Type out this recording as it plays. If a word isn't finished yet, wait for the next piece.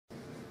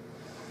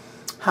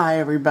Hi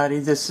everybody,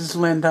 this is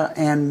Linda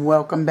and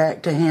welcome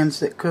back to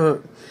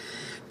Handsthatcook.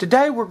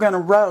 Today we're going to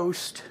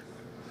roast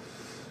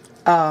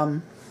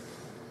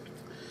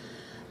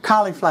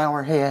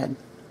cauliflower head.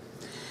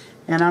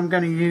 And I'm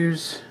going to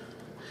use,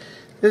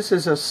 this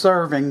is a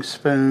serving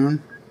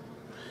spoon.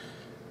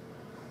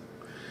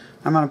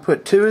 I'm going to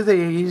put 2 of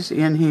these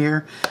in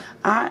here.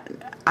 I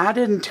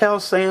didn't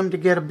tell Sam to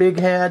get a big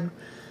head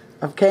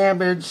of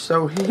cabbage,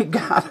 so he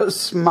got a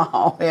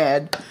small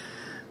head.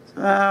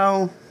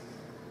 So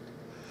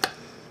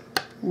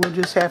we'll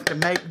just have to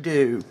make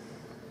do.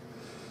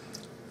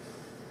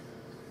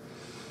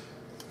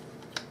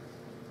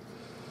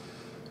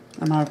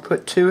 I'm going to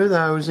put 2 of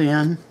those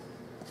in.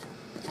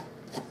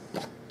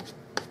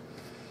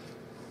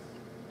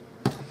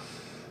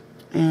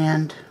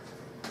 And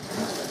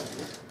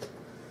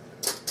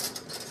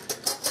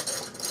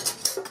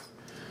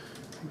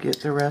get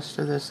the rest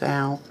of this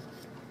out.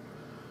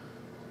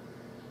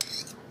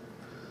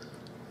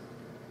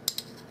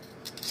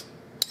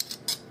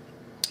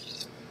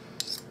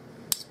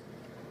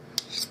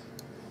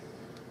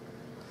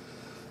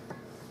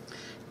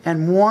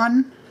 And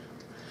one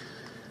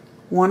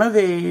of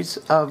these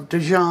of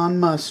Dijon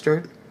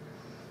mustard.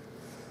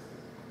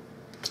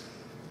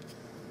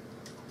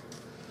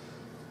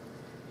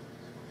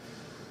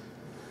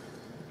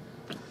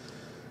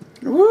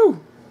 Woo!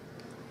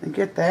 And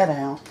get that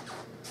out.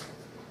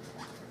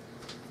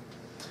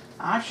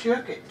 I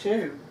shook it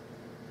too.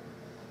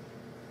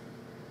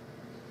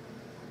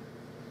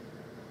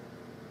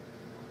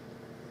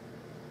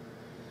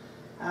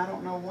 I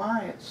don't know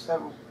why it's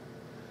so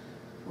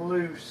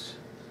loose.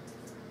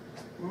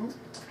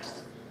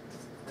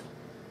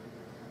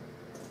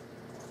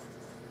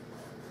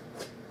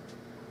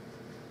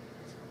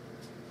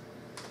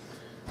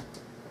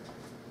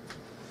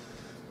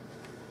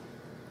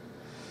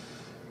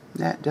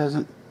 That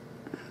doesn't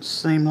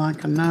seem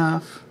like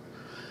enough.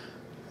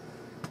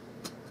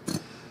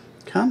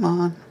 Come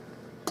on.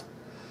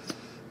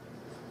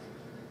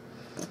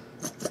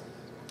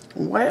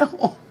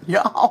 Well,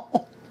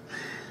 y'all.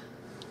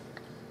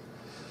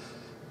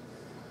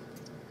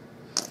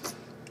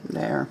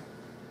 There.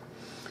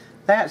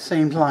 That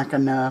seems like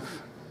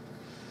enough.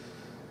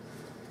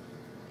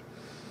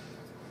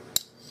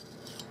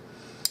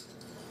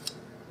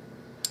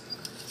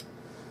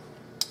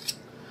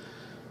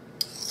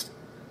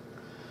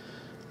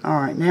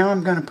 Alright, now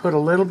I'm going to put a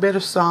little bit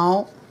of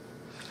salt.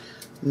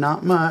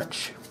 Not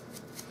much.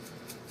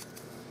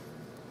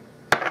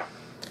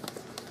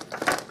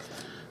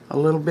 A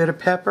little bit of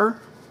pepper.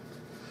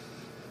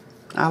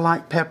 I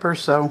like pepper,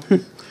 so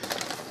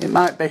it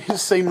might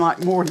seem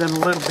like more than a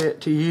little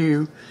bit to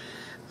you.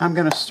 I'm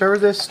going to stir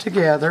this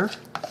together.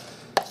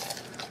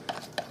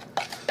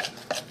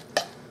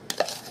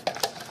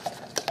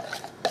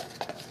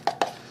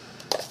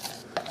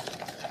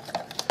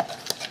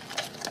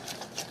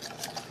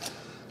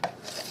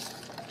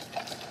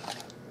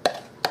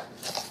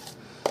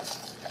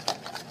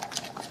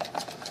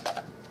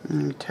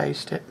 Let me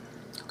taste it.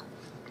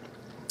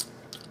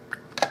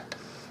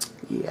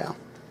 Yeah.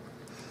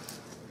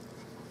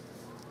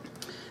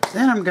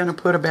 Then I'm going to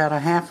put about a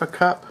half a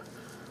cup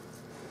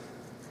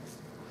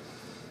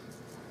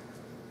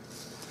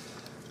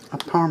of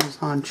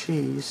parmesan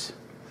cheese.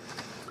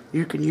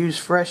 You can use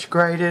fresh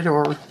grated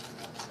or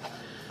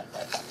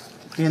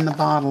in the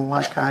bottle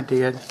like I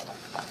did.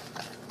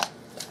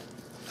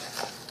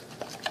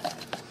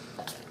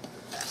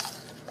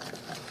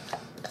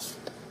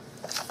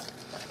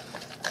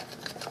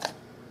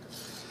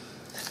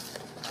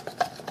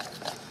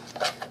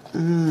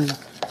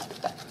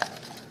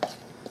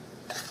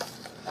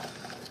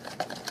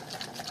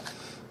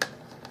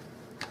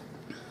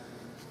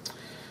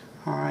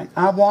 Alright,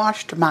 I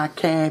washed my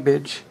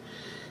cabbage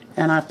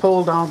and I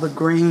pulled all the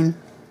green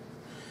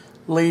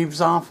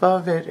leaves off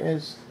of it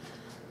as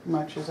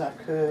much as I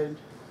could.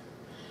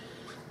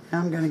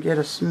 I'm going to get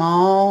a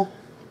small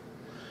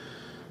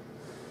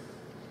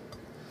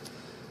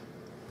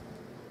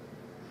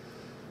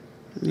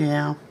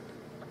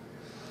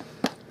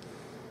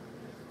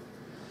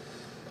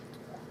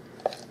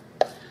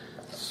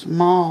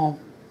small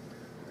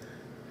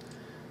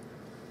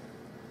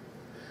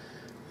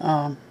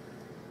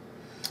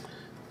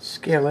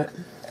skillet,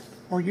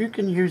 or you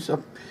can use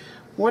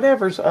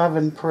whatever's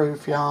oven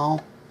proof,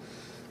 y'all.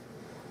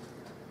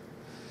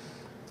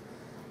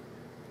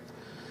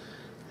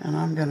 And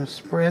I'm going to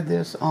spread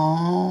this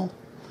all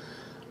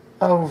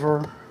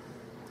over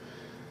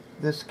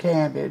this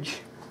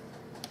cabbage.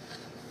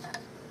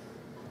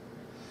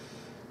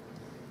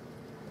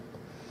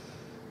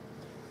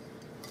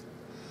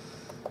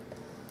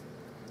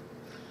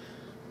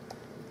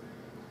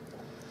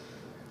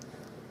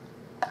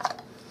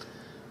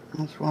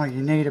 That's why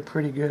you need a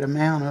pretty good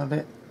amount of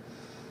it.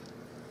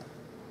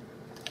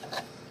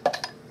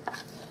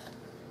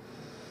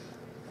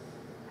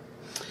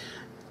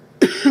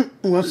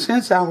 Well,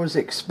 since I was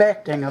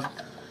expecting a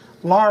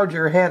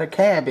larger head of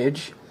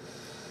cabbage,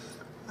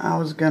 I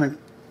was going to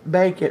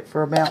bake it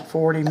for about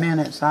 40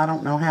 minutes. I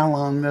don't know how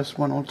long this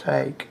one will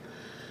take.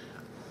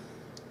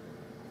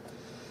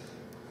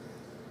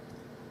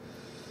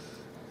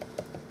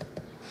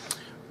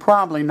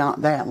 Probably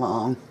not that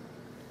long.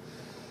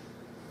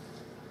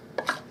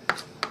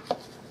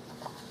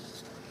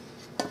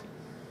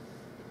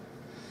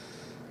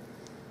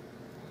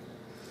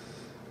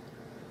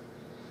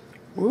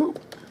 Whoop.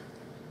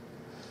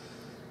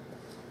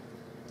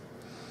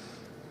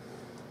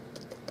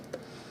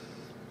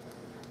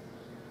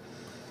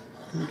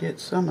 Get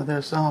some of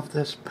this off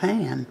this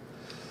pan.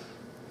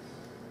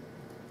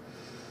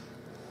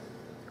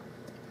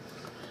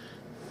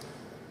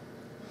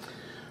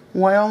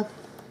 Well,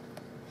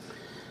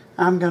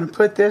 I'm going to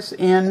put this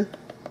in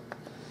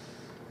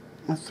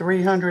a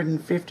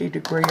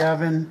 350-degree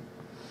oven,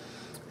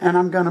 and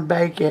I'm going to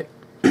bake it.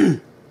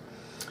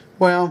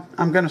 Well,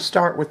 I'm going to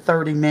start with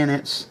 30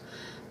 minutes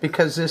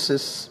because this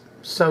is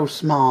so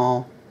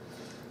small.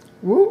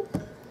 Whoop,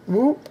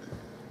 whoop.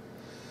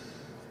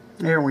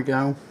 There we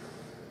go.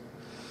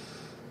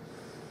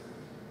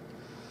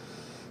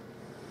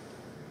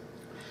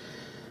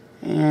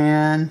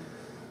 And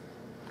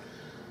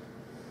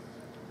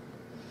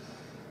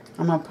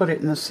I'm going to put it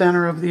in the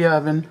center of the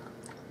oven.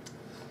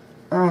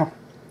 Oh.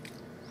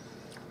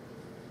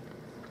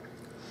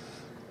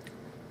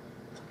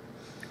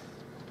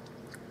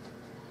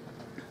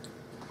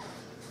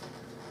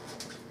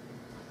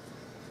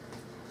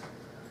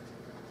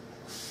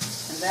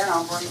 And then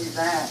I'll bring you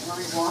that. Let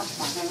me wash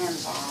my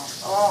hands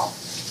off. Oh.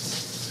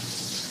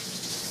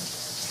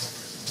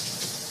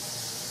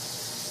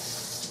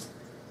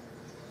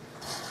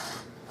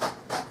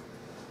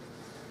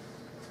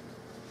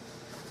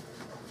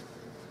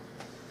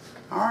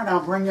 Alright,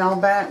 I'll bring y'all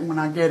back when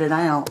I get it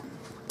out.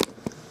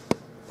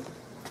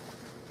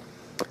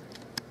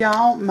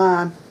 Y'all,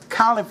 my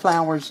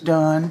cauliflower's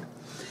done.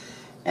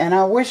 And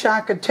I wish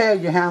I could tell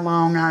you how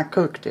long I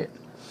cooked it.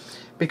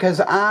 Because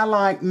I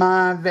like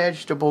my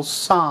vegetables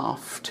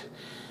soft.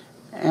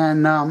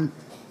 And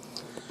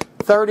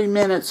 30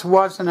 minutes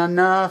wasn't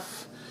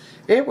enough.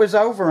 It was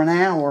over an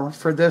hour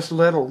for this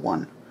little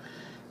one.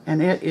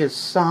 And it is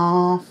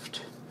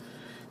soft.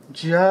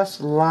 Just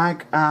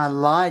like I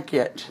like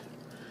it.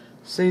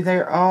 See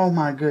there? Oh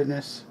my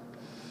goodness.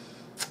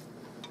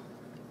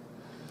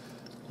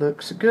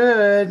 Looks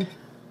good.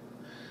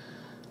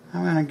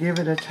 I'm going to give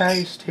it a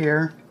taste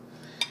here.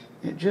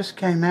 It just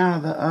came out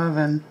of the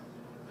oven.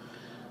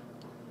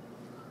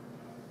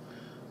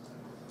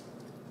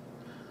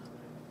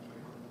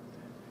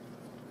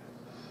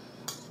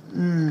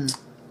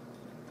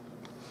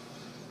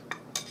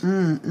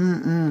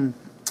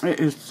 It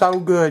is so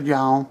good,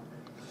 y'all.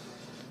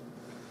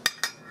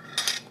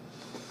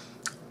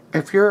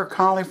 If you're a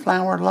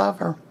cauliflower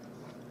lover,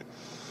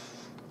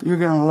 you're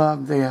going to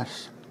love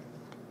this.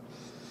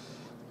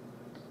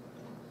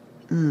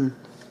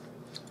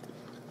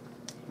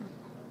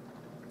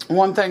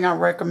 One thing I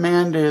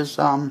recommend is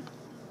to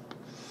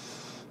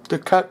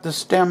cut the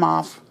stem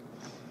off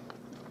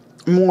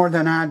more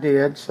than I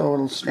did so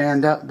it'll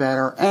stand up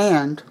better,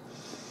 and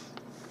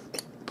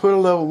put a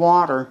little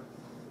water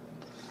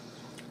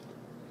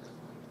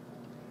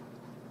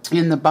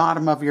in the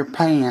bottom of your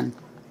pan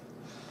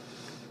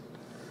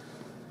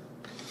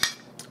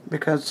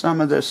because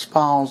some of this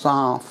falls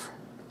off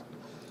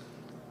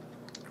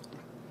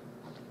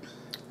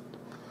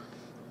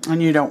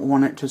and you don't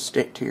want it to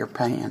stick to your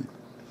pan.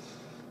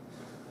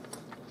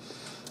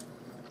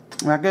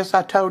 I guess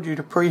I told you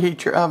to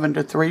preheat your oven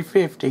to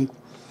 350.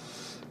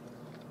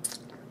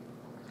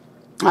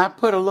 I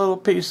put a little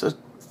piece of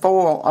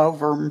foil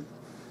over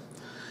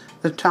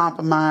the top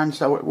of mine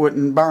so it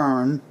wouldn't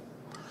burn.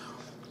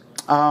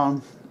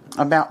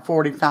 About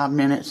 45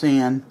 minutes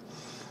in.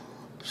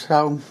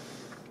 So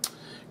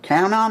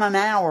count on an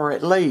hour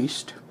at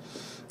least.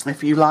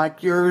 If you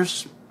like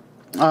yours,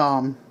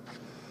 don't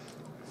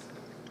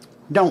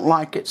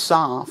like it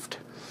soft,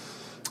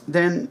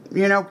 then,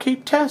 you know,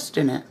 keep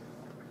testing it.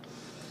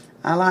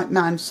 I like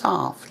mine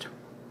soft.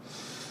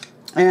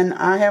 And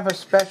I have a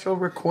special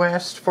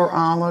request for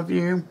all of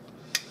you.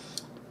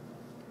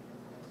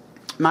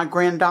 My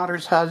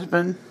granddaughter's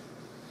husband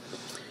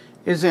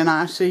is in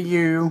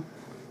ICU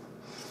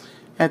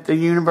at the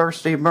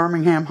University of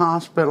Birmingham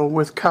Hospital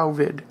with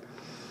COVID.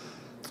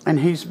 And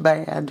he's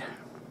bad.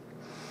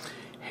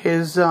 He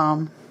was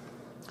on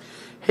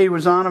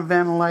a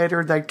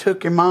ventilator. They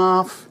took him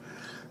off.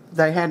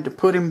 They had to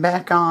put him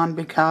back on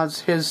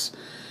because his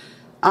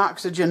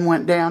oxygen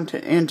went down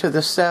into the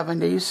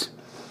 70s.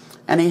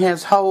 And he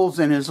has holes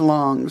in his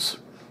lungs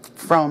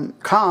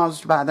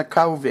caused by the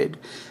COVID.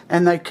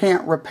 And they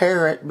can't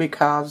repair it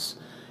because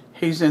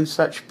he's in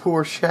such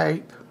poor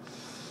shape.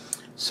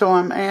 So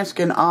I'm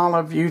asking all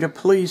of you to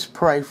please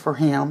pray for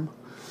him.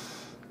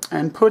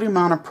 And put him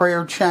on a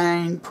prayer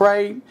chain.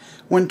 Pray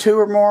when 2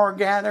 or more are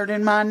gathered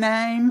in my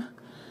name.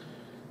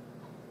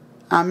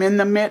 I'm in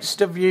the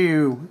midst of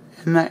you.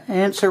 And the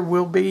answer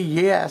will be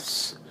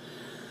yes.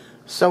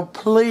 So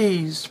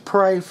please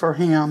pray for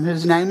him.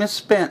 His name is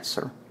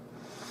Spencer.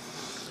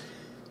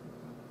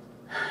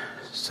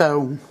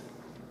 So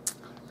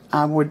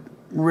I would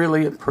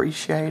really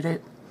appreciate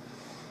it.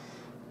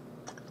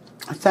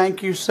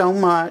 Thank you so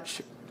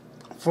much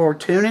for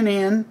tuning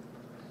in.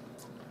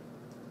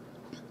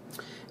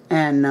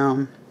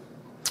 And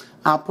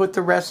I'll put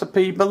the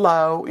recipe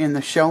below in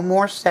the show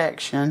more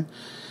section,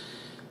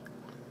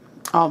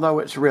 although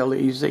it's real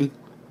easy,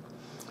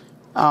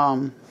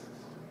 so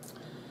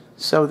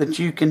that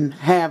you can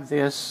have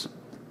this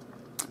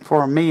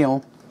for a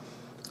meal.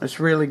 It's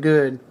really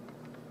good.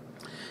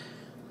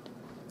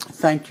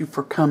 Thank you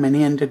for coming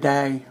in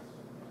today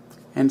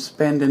and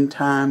spending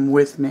time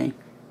with me.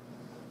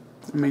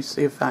 Let me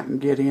see if I can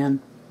get in.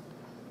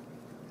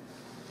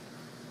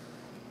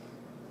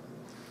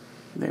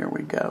 There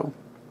we go.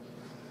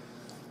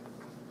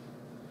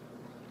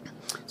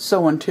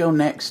 So until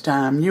next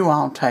time, you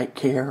all take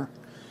care,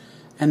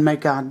 and may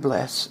God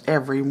bless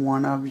every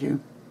one of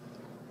you.